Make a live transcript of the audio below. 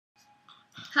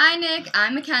Hi Nick,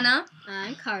 I'm McKenna.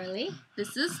 I'm Carly.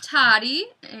 This is Tottie,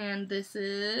 and this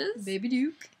is Baby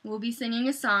Duke. We'll be singing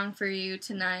a song for you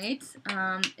tonight.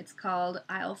 It's called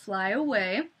I'll Fly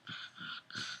Away.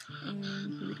 And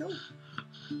here we go.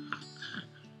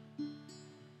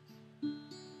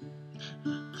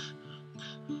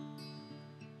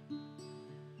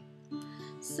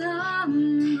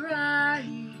 Some bright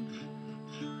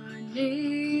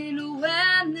morning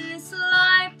when this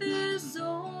life is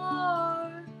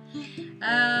o'er,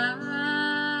 I'll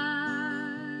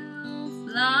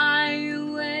fly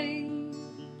away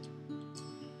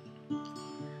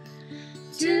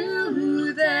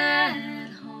to that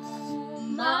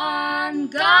home on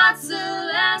God's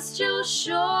celestial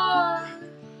shore.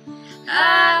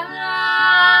 I'll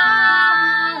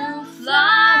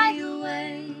fly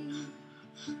away.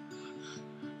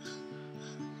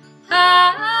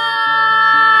 I'll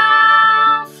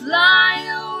fly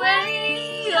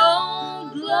away, oh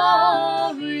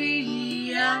glory.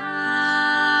 I'll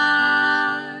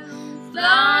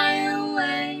fly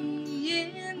away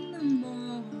in the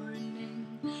morning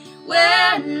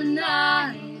when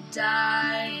I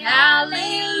die.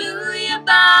 Hallelujah,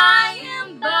 by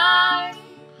and by.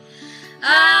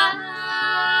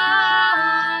 I'll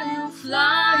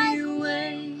fly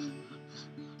away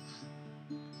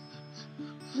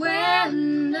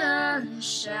when the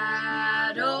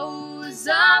shadows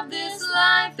of this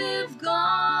life have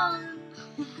gone.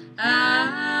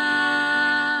 I'll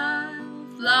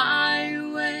fly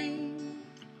away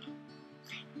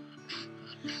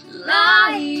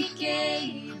like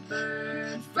a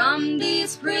bird from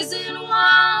these prison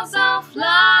walls. I'll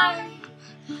fly.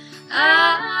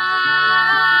 I'll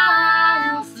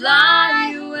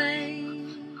fly away.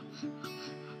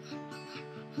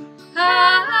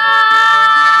 I'll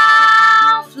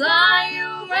fly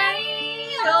away,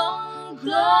 oh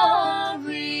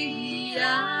glory.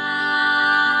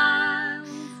 I'll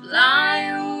fly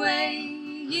away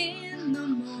in the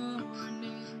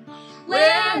morning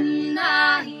when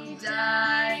I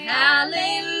die.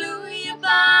 Hallelujah,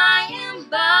 by and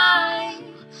by.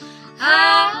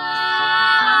 I'll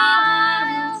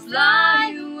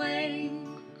fly away.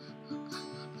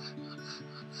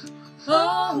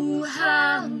 Oh,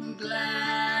 how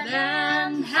glad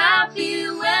and happy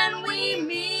when we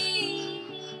meet.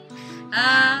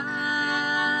 I'll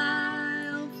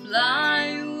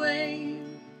fly away.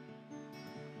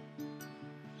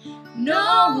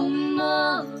 No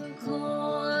more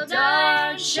cold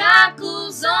dark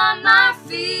shackles on my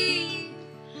feet.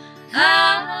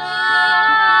 I'll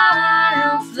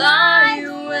fly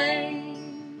away.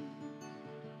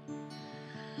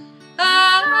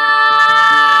 I'll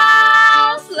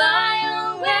fly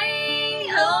away,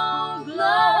 oh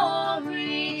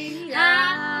glory.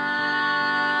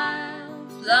 I'll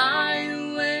fly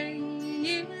away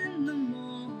in the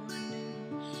morning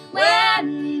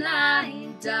when I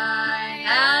die.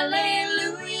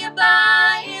 Hallelujah,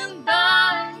 by and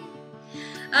by.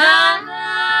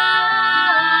 I'll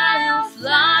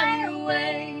fly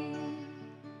away.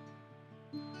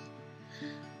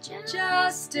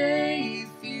 Just a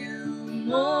few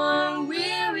more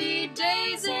weary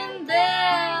days and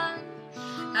then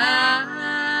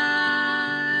I'll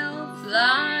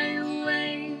fly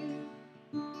away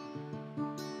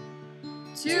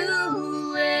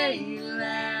to a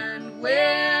land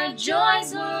where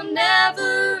joys will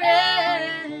never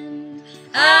end.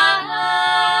 I'll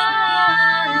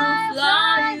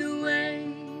fly away.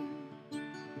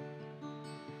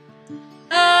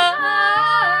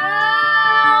 I'll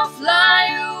fly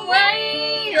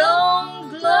away, oh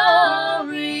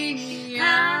glory.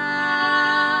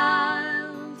 I'll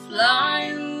fly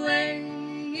away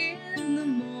in the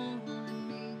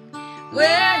morning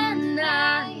when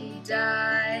I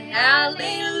die.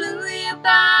 Hallelujah.